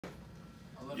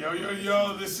Yo, yo,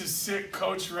 yo, this is Sick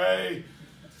Coach Ray.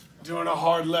 Doing a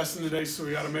hard lesson today, so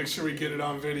we got to make sure we get it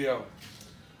on video.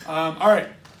 All right,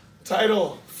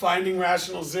 title, Finding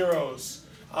Rational Zeros.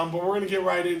 But we're going to get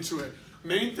right into it.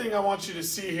 Main thing I want you to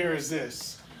see here is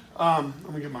this.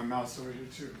 Let me get my mouse over here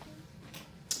too.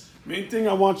 Main thing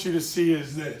I want you to see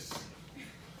is this.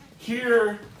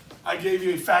 Here, I gave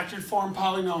you a factored form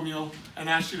polynomial and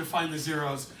asked you to find the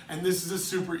zeros, and this is a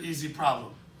super easy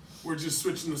problem. We're just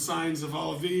switching the signs of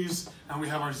all of these, and we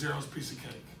have our zeros piece of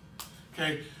cake.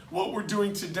 Okay, what we're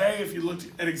doing today, if you looked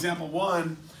at example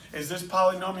 1, is this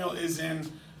polynomial is in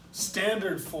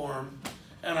standard form,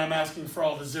 and I'm asking for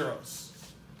all the zeros.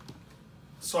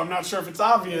 So I'm not sure if it's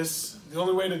obvious. The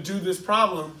only way to do this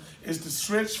problem is to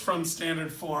switch from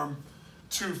standard form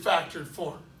to factored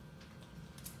form.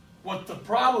 What the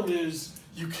problem is,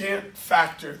 you can't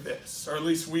factor this, or at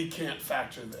least we can't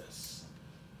factor this.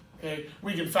 Okay?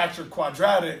 We can factor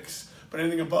quadratics, but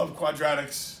anything above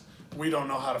quadratics, we don't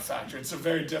know how to factor. It's a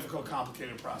very difficult,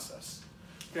 complicated process.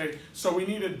 Okay? So we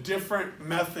need a different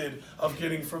method of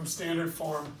getting from standard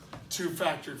form to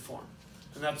factored form.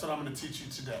 And that's what I'm going to teach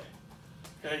you today.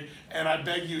 Okay? And I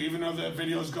beg you, even though the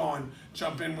video is going,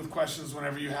 jump in with questions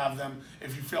whenever you have them.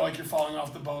 If you feel like you're falling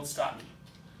off the boat, stop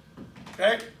me.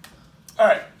 Okay? All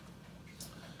right.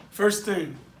 First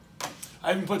thing,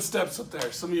 I even put steps up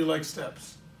there. Some of you like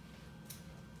steps.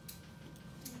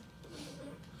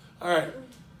 All right.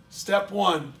 Step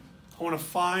 1, I want to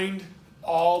find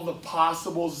all the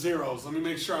possible zeros. Let me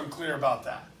make sure I'm clear about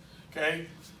that. Okay?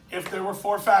 If there were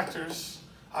 4 factors,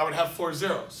 I would have 4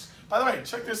 zeros. By the way,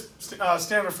 check this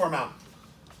standard form out.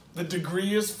 The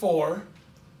degree is 4,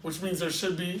 which means there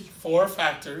should be 4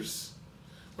 factors,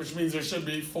 which means there should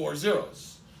be 4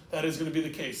 zeros. That is going to be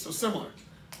the case. So similar.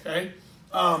 Okay?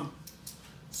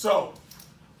 So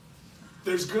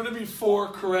there's going to be 4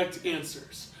 correct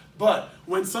answers. But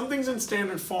when something's in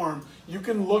standard form, you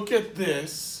can look at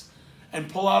this and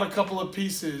pull out a couple of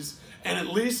pieces, and at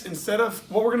least instead of,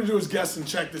 what we're going to do is guess and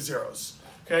check the zeros.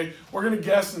 Okay? We're going to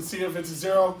guess and see if it's a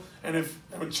 0, and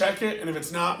we check it, and if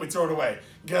it's not, we throw it away.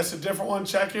 Guess a different one,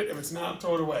 check it. If it's not,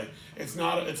 throw it away. It's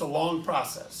a long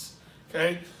process.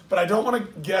 Okay? But I don't want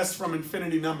to guess from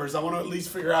infinity numbers. I want to at least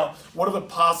figure out what are the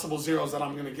possible zeros that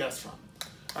I'm going to guess from.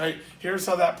 All right? Here's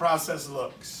how that process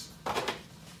looks.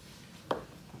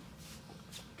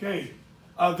 Okay,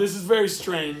 this is very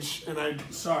strange, and I'm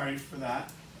sorry for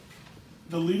that.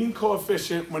 The leading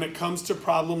coefficient when it comes to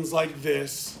problems like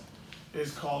this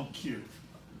is called Q.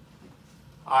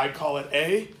 I call it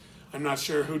A. I'm not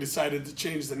sure who decided to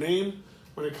change the name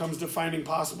when it comes to finding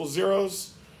possible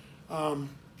zeros,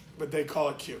 but they call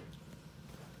it Q.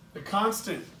 The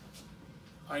constant,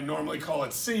 I normally call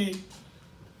it C.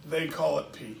 They call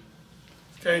it P.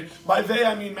 Okay, by they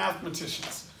I mean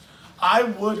mathematicians. I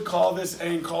would call this A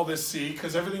and call this C,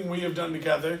 because everything we have done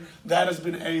together, that has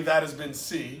been A, that has been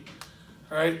C.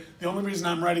 All right? The only reason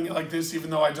I'm writing it like this,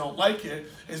 even though I don't like it,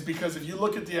 is because if you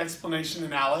look at the explanation in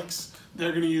ALEKS,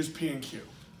 they're going to use P and Q.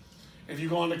 If you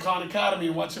go on to Khan Academy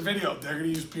and watch a video, they're going to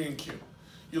use P and Q.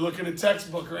 You look in a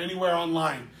textbook or anywhere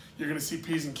online, you're going to see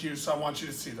P's and Q's, so I want you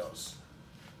to see those.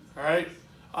 All right?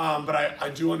 But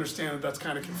I do understand that that's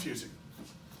kind of confusing.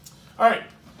 All right.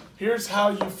 Here's how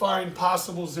you find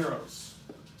possible zeros.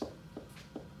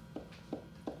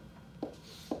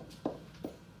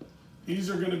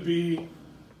 These are going to be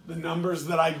the numbers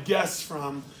that I guess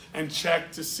from and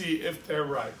check to see if they're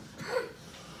right.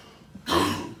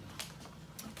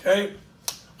 Okay,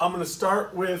 I'm going to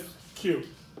start with Q.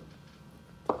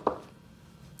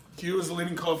 Q is the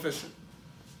leading coefficient.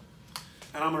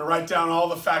 And I'm going to write down all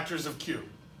the factors of Q.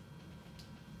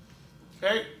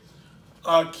 Okay?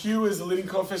 Q is the leading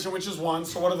coefficient, which is 1.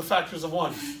 So what are the factors of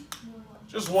 1?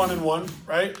 Just 1 and 1,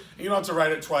 right? You don't have to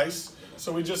write it twice.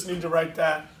 So we just need to write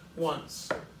that once.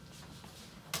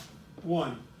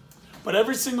 1. But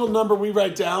every single number we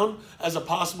write down as a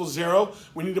possible 0,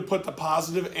 we need to put the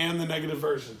positive and the negative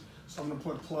version. So I'm going to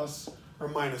put plus or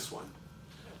minus 1.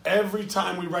 Every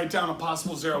time we write down a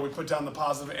possible 0, we put down the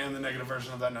positive and the negative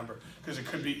version of that number, because it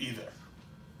could be either.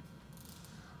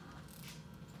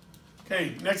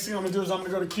 Okay, next thing I'm going to do is I'm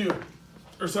going to go to Q.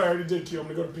 Or sorry, I already did Q. I'm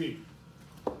going to go to P.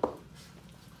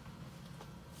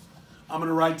 I'm going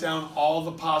to write down all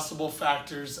the possible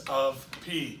factors of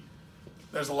P.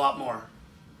 There's a lot more.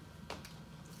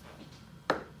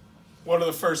 What are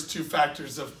the first 2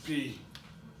 factors of P?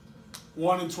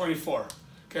 1 and 24.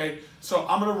 Okay, so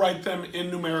I'm going to write them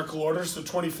in numerical order. So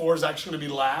 24 is actually going to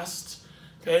be last.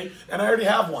 Okay, and I already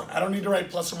have 1. I don't need to write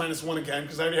plus or minus 1 again,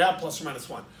 because I already have plus or minus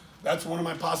 1. That's one of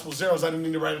my possible zeros. I didn't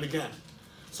need to write it again.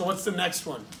 So what's the next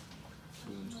one?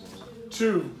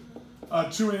 2.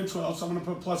 2 and 12, so I'm going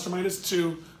to put plus or minus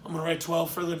 2. I'm going to write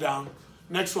 12 further down.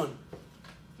 Next one.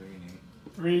 3 and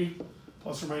 8. 3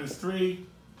 plus or minus 3.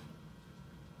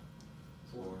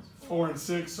 4. 4 and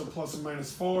 6, so plus or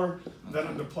minus 4. Then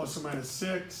under plus or minus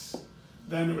 6.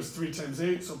 Then it was 3 times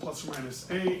 8, so plus or minus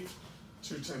 8.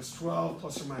 2 times 12,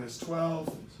 plus or minus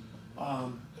 12.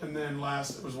 And then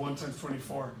last, it was 1 times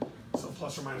 24, so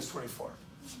plus or minus 24.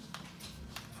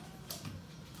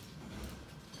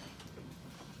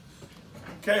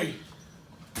 Okay.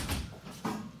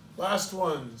 Last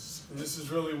ones, and this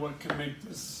is really what can make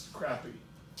this crappy.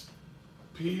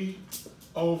 P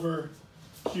over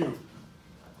Q.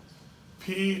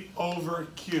 P over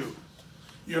Q.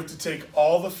 You have to take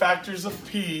all the factors of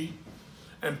P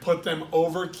and put them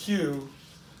over Q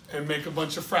and make a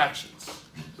bunch of fractions.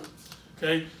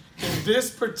 Okay? In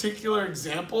this particular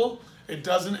example, it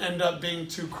doesn't end up being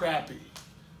too crappy.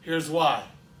 Here's why.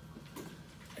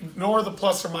 Ignore the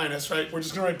plus or minus, right? We're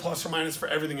just going to write plus or minus for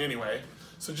everything anyway.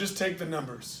 So just take the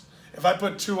numbers. If I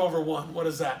put 2 over 1, what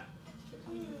is that?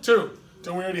 2.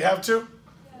 Don't we already have 2?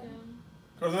 Yeah.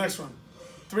 Go to the next one.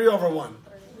 3 over 1.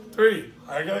 3.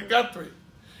 I got 3.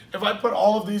 If I put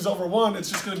all of these over 1, it's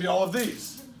just going to be all of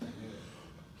these.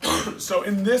 So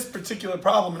in this particular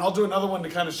problem, and I'll do another one to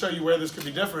kind of show you where this could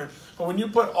be different, but when you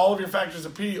put all of your factors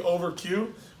of P over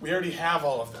Q, we already have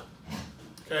all of them.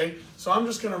 Okay? So I'm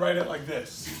just going to write it like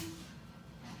this.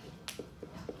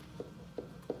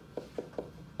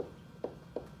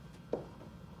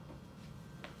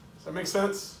 Does that make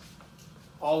sense?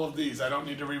 All of these. I don't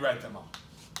need to rewrite them all.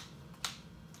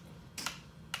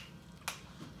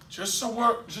 Just so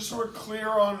we're clear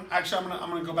on, actually I'm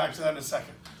gonna go back to that in a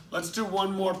second. Let's do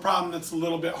one more problem that's a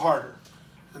little bit harder,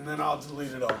 and then I'll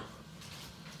delete it all.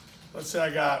 Let's say I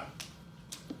got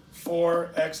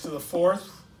 4x to the 4th,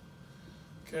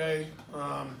 okay,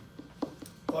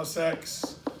 plus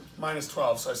x minus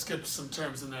 12. So I skipped some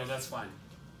terms in there, that's fine.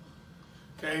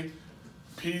 Okay,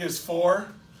 P is 4,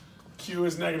 Q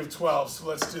is negative 12, so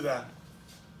let's do that.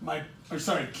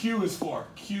 Q is 4,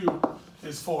 Q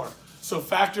is 4. So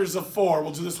factors of 4,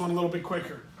 we'll do this one a little bit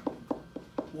quicker.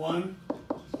 1,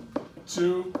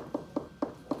 2,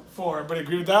 4. Everybody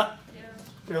agree with that? Yeah.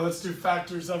 Okay, let's do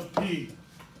factors of P.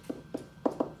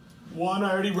 1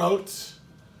 I already wrote.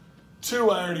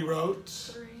 2 I already wrote.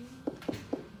 3.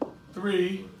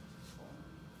 3.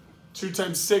 2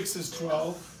 times 6 is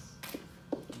 12.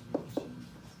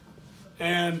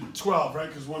 And 12, right?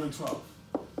 Because 1 and 12.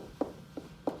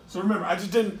 So remember, I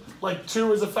just didn't, like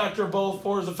 2 is a factor of both,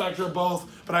 4 is a factor of both,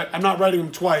 but I'm not writing them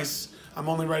twice. I'm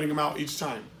only writing them out each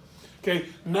time. Okay,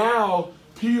 now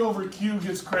P over Q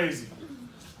gets crazy.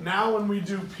 Now when we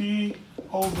do P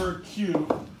over Q,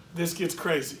 this gets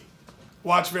crazy.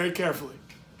 Watch very carefully.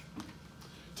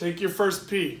 Take your first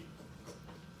P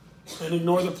and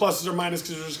ignore the pluses or minuses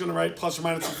because we're just going to write plus or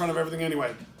minus in front of everything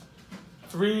anyway.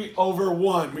 3 over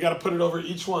 1. We got to put it over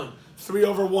each one. 3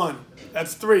 over 1.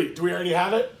 That's 3. Do we already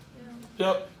have it?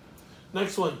 Yeah. Yep.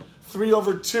 Next one. 3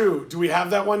 over 2. Do we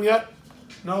have that one yet?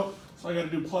 Nope. So I got to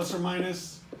do plus or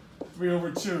minus 3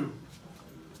 over 2.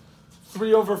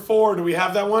 3 over 4. Do we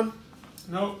have that one?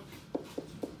 Nope.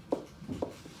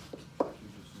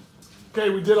 Okay,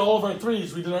 we did all of our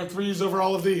 3s. We did our 3s over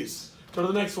all of these. Go to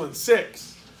the next one.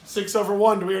 6. 6 over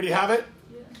 1. Do we already have it?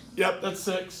 Yeah. Yep, that's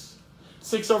 6.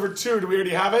 6 over 2. Do we already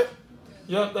have it?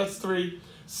 Yep, that's 3.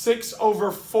 6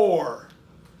 over 4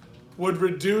 would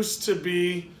reduce to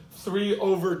be 3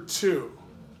 over 2.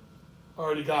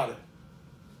 Already got it.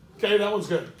 Okay, that one's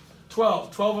good.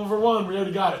 12. 12 over 1, we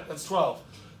already got it. That's 12.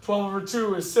 12 over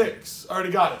 2 is 6.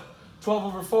 Already got it. 12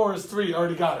 over 4 is 3.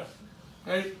 Already got it.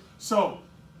 Okay, so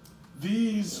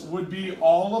these would be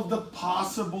all of the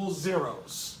possible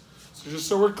zeros. So just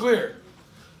so we're clear,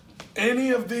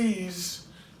 any of these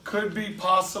could be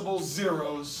possible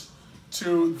zeros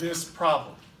to this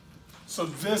problem. So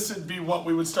this would be what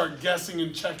we would start guessing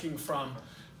and checking from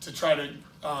to try to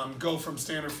go from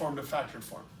standard form to factored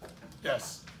form.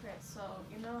 Yes? Okay, so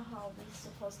you know how we're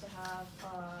supposed to have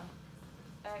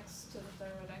x to the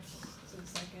third, x to the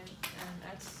second,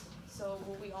 and x. So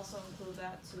will we also include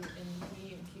that in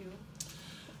P and Q?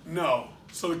 No.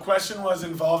 So the question was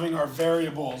involving our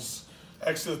variables,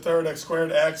 x to the third, x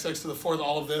squared, x to the fourth,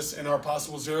 all of this in our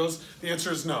possible zeros. The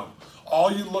answer is no.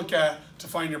 All you look at to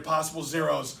find your possible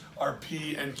zeros are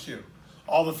P and Q.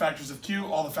 All the factors of Q,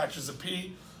 all the factors of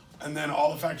P, and then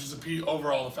all the factors of P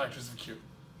over all the factors of Q.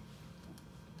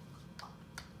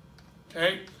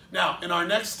 Okay? Now, in our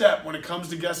next step, when it comes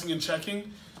to guessing and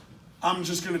checking, I'm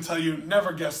just going to tell you,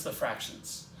 never guess the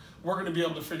fractions. We're going to be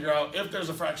able to figure out, if there's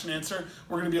a fraction answer,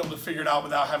 we're going to be able to figure it out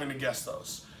without having to guess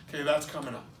those. Okay, that's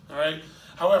coming up. All right?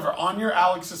 However, on your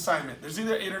ALEKS assignment, there's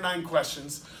either 8 or 9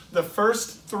 questions. The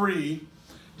first 3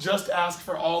 just ask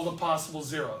for all the possible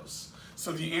zeros.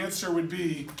 So the answer would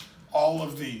be all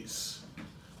of these.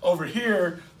 Over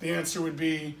here, the answer would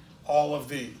be all of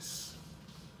these.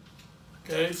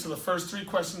 Okay, so the first 3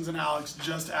 questions in ALEKS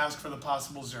just ask for the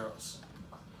possible zeros.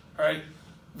 All right,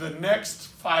 the next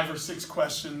 5 or 6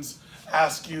 questions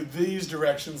ask you these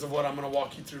directions of what I'm going to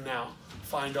walk you through now.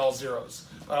 Find all zeros.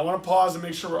 But I want to pause and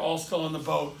make sure we're all still on the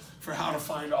boat for how to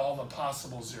find all the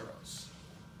possible zeros.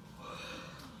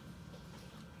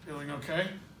 Feeling okay?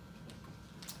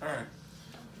 All right,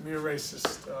 let me erase this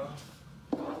stuff.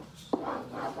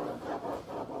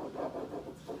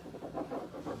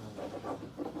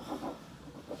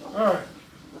 All right,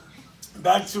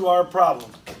 back to our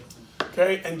problem.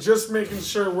 Okay, and just making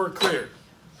sure we're clear.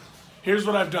 Here's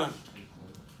what I've done.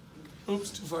 Oops,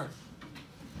 too far.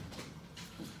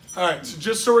 All right, so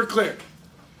just so we're clear,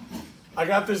 I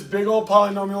got this big old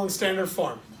polynomial in standard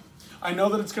form. I know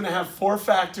that it's going to have 4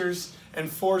 factors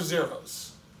and 4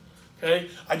 zeros. Okay,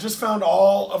 I just found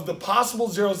all of the possible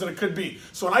zeros that it could be.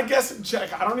 So when I guess and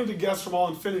check, I don't need to guess from all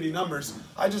infinity numbers.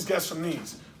 I just guess from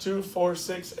these. 2, 4,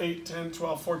 6, 8, 10,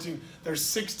 12, 14. There's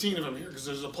 16 of them here because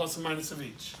there's a plus and minus of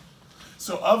each.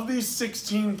 So of these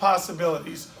 16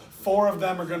 possibilities, 4 of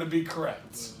them are going to be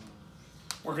correct.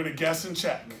 We're going to guess and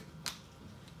check.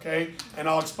 Okay, and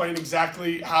I'll explain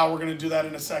exactly how we're going to do that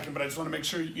in a second, but I just want to make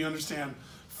sure you understand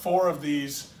 4 of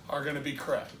these are going to be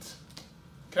correct.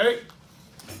 Okay,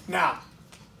 now,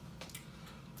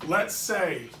 let's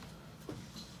say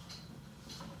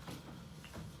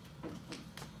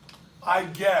I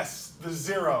guess the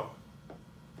 0,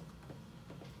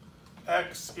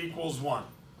 x equals 1.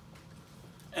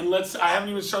 And I haven't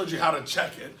even showed you how to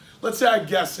check it. Let's say I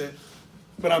guess it,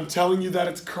 but I'm telling you that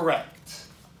it's correct.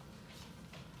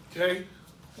 Okay,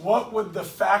 what would the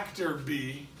factor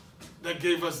be that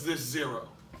gave us this 0?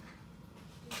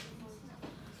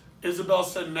 Isabel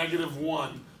said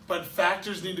 -1, but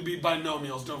factors need to be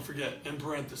binomials, don't forget, in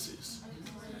parentheses.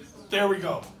 There we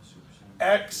go.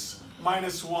 X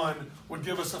minus 1 would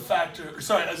give us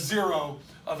a 0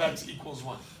 of x equals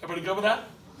 1. Everybody good with that?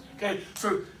 Okay,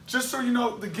 so just so you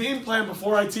know, the game plan,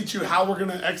 before I teach you how we're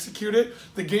going to execute it,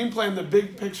 the game plan, the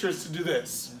big picture is to do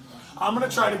this. I'm going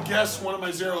to try to guess one of my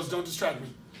zeros. Don't distract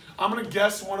me. I'm going to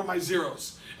guess one of my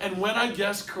zeros. And when I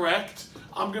guess correct,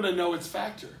 I'm going to know its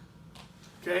factor.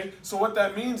 Okay, so what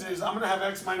that means is I'm going to have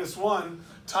x minus 1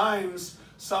 times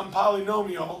some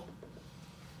polynomial.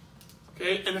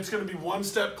 Okay, and it's going to be 1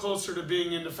 step closer to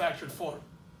being into factored form.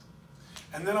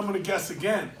 And then I'm going to guess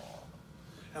again.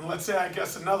 And let's say I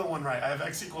guess another one right. I have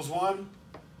x equals 1.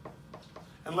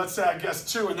 And let's say I guess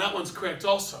 2, and that one's correct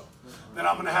also. Then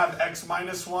I'm going to have x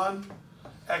minus 1,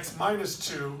 x minus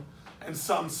 2, and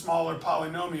some smaller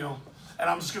polynomial. And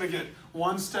I'm just going to get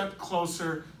 1 step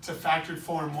closer to factored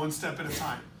form 1 step at a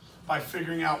time by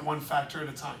figuring out 1 factor at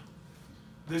a time.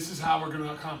 This is how we're going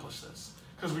to accomplish this,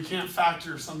 because we can't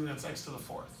factor something that's x to the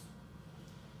 4th.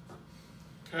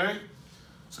 Okay?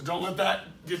 So don't let that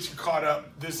get you caught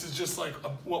up. This is just like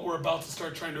what we're about to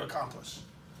start trying to accomplish.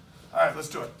 All right, let's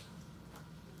do it.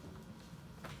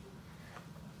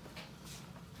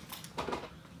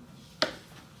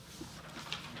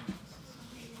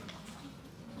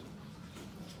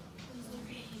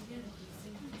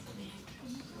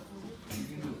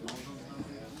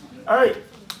 All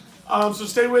right, so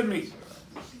stay with me.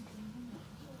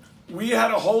 We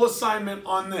had a whole assignment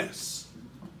on this.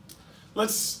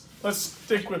 Let's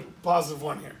stick with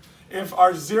 +1 here. If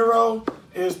our 0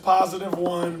 is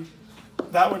 +1,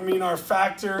 that would mean our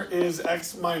factor is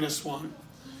x minus 1.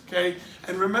 Okay,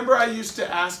 and remember I used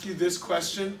to ask you this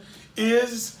question: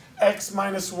 is x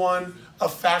minus 1 a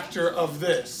factor of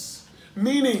this?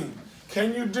 Meaning,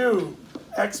 can you do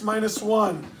x minus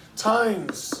 1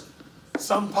 times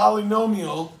some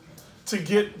polynomial to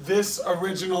get this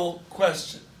original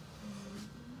question?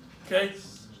 Okay,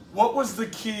 what was the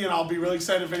key, and I'll be really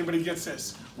excited if anybody gets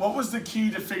this, what was the key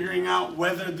to figuring out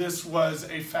whether this was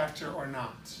a factor or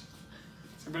not?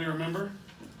 Does anybody remember?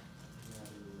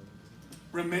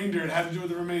 Remainder, it had to do with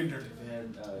the remainder.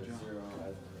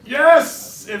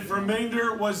 Yes, if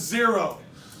remainder was 0.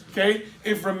 Okay,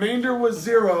 if remainder was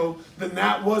 0, then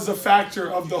that was a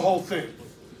factor of the whole thing.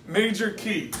 Major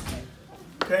key.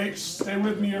 Okay, stay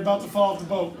with me, you're about to fall off the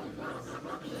boat.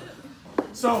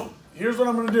 So, here's what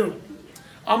I'm going to do.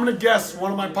 I'm going to guess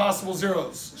one of my possible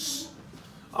zeros.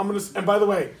 And by the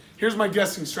way, here's my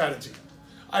guessing strategy.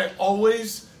 I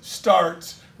always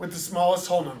start with the smallest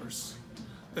whole numbers.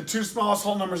 The 2 smallest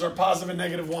whole numbers are positive and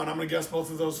 -1. I'm going to guess both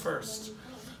of those first.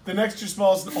 The next 2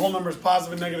 smallest whole numbers,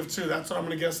 positive and -2. That's what I'm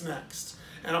going to guess next.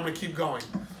 and I'm going to keep going.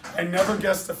 I never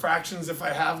guess the fractions if I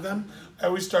have them. I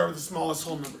always start with the smallest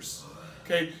whole numbers.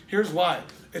 Okay, here's why.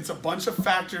 It's a bunch of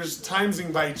factors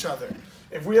timesing by each other.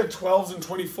 If we had 12s and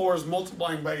 24s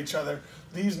multiplying by each other,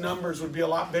 these numbers would be a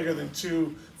lot bigger than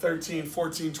 2, 13,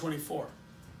 14, 24.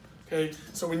 Okay,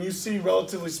 so when you see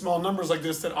relatively small numbers like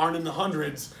this that aren't in the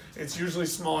hundreds, it's usually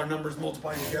smaller numbers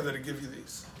multiplying together to give you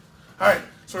these. All right,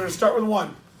 so we're going to start with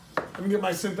 1. Let me get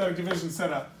my synthetic division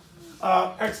set up.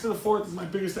 X to the 4th is my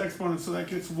biggest exponent, so that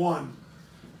gets 1.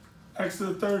 X to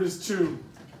the 3rd is 2.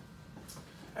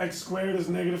 X squared is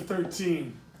negative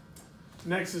 13.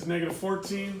 Next is negative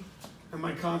 14, and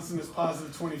my constant is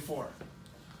positive 24.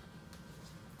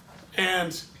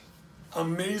 And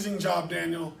amazing job,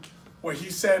 Daniel. What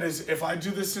he said is if I do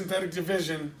this synthetic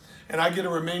division and I get a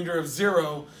remainder of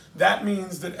 0, that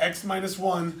means that x minus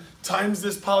 1 times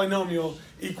this polynomial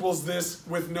equals this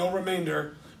with no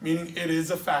remainder, meaning it is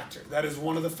a factor. That is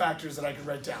one of the factors that I could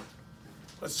write down.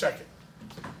 Let's check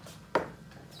it.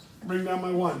 Bring down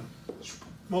my 1.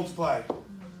 Multiply.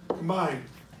 Combine.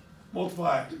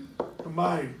 Multiply.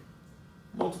 Combine.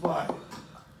 Multiply.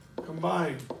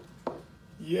 Combine.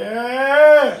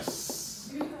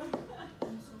 Yes!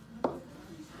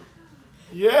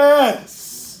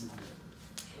 Yes!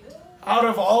 Out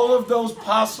of all of those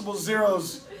possible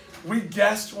zeros, we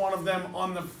guessed one of them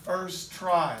on the first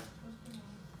try.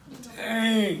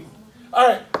 Dang. All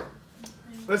right.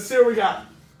 Let's see what we got.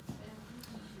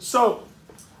 So,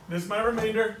 this is my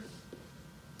remainder.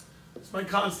 It's my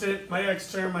constant, my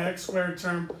x term, my x squared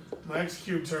term, my x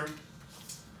cubed term.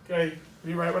 Okay, let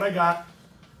me write what I got.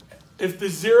 If the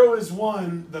 0 is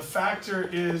 1, the factor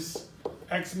is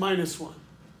x minus 1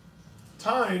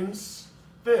 times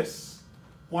this,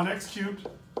 1x cubed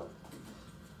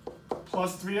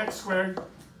plus 3x squared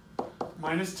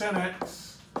minus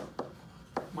 10x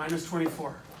minus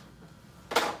 24.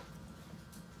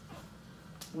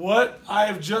 What I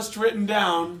have just written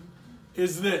down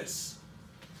is this.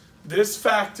 This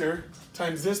factor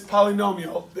times this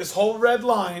polynomial, this whole red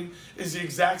line, is the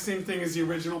exact same thing as the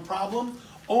original problem,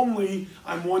 only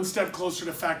I'm one step closer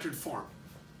to factored form.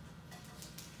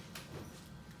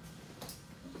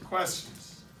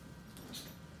 Questions?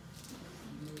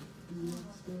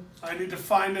 I need to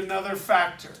find another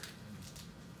factor.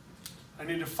 I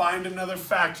need to find another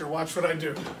factor. Watch what I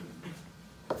do.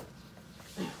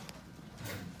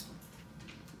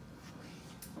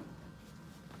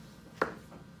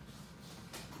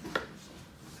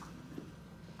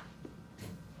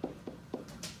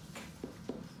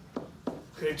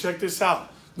 Okay, check this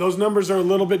out. Those numbers are a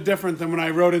little bit different than when I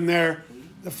wrote in there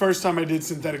the first time I did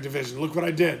synthetic division. Look what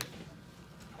I did.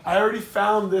 I already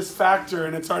found this factor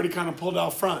and it's already kind of pulled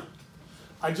out front.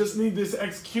 I just need this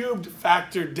x cubed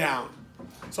factored down.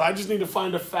 So I just need to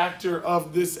find a factor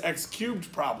of this x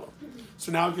cubed problem.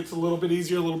 So now it gets a little bit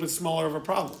easier, a little bit smaller of a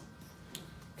problem.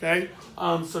 Okay,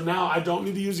 so now I don't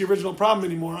need to use the original problem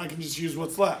anymore. I can just use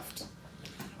what's left.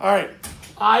 All right,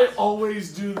 I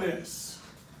always do this.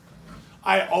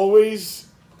 I always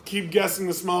keep guessing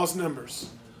the smallest numbers.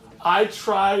 I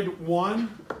tried 1,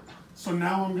 so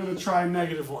now I'm going to try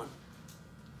 -1.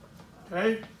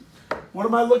 Okay? What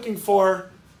am I looking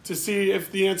for to see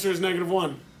if the answer is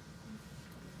 -1?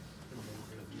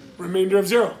 Remainder of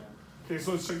 0. Okay,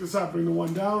 so let's check this out. Bring the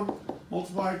 1 down,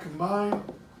 multiply, combine.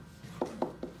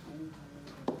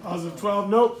 Positive 12,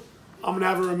 nope. I'm going to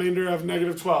have a remainder of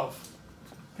 -12.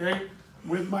 Okay?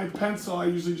 With my pencil, I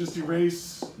usually just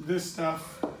erase this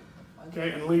stuff,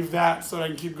 okay, and leave that so that I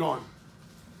can keep going.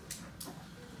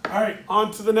 All right,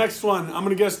 on to the next one. I'm going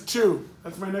to guess 2.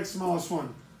 That's my next smallest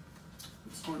one.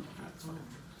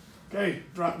 Okay,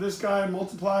 drop this guy,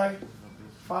 multiply.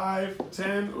 5,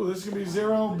 10. Oh, this is going to be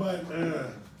 0, but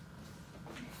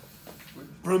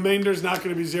remainder is not going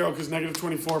to be 0 because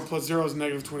 -24 plus 0 is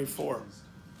 -24.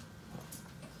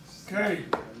 Okay,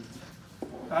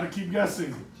 got to keep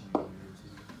guessing.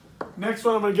 Next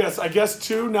one I'm going to guess. I guessed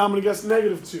 2, now I'm going to guess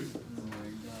 -2.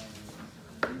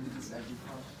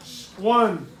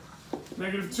 1,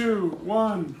 -2,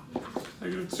 1,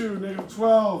 -2,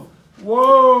 -12.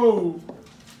 Whoa!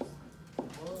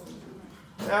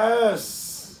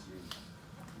 Yes!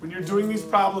 When you're doing these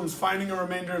problems, finding a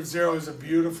remainder of 0 is a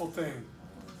beautiful thing.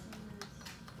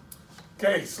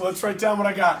 Okay, so let's write down what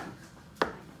I got.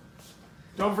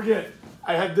 Don't forget,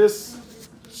 I had this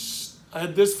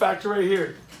factor right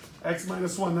here. X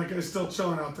minus 1, that guy's still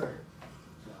chilling out there.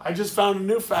 I just found a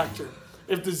new factor.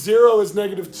 If the 0 is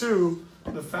 -2,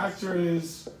 the factor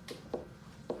is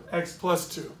x plus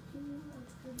 2.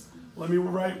 Let me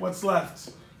write what's left.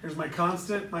 Here's my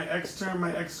constant, my x term,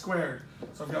 my x squared.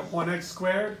 So I've got 1x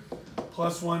squared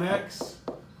plus 1x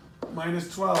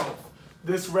minus 12.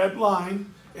 This red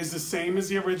line is the same as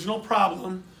the original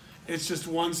problem. It's just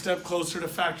one step closer to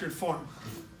factored form.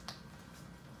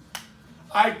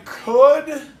 I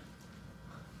could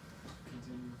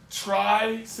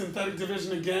try synthetic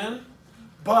division again,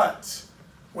 but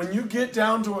when you get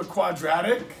down to a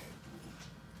quadratic,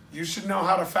 you should know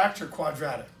how to factor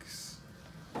quadratics.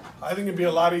 I think it'd be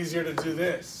a lot easier to do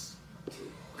this.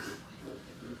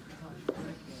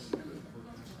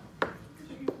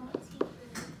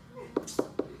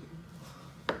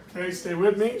 Okay, stay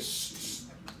with me.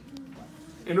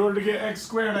 In order to get x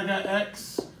squared, I got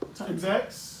x times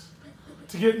x.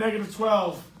 To get negative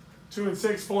 12, 2 and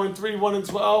 6, 4 and 3, 1 and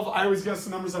 12, I always guess the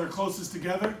numbers that are closest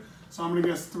together. So I'm going to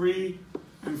guess 3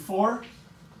 and 4.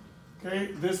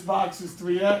 Okay, this box is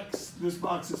 3x, this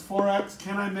box is 4x.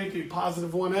 Can I make a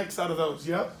positive 1x out of those?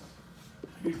 Yep.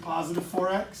 I need positive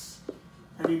 4x.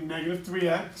 I need negative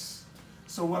 3x.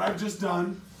 So what I've just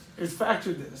done is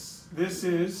factored this. This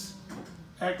is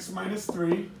x minus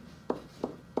 3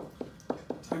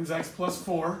 times x plus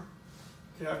 4.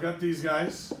 Okay, I've got these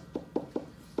guys.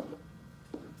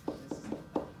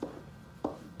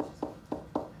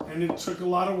 And it took a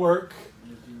lot of work,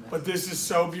 but this is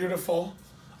so beautiful.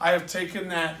 I have taken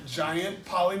that giant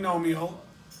polynomial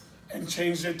and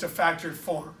changed it to factored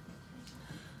form.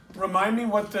 Remind me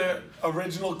what the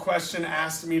original question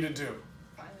asked me to do.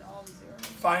 Find all the zeros.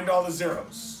 Find all the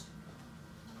zeros.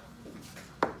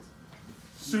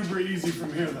 Super easy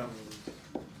from here, though.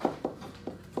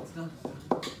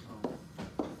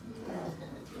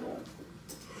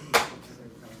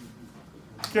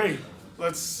 Okay,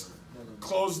 let's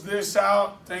close this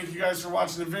out. Thank you guys for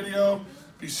watching the video.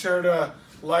 Be sure to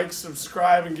like,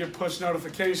 subscribe, and get push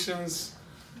notifications.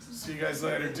 See you guys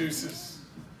later. Deuces.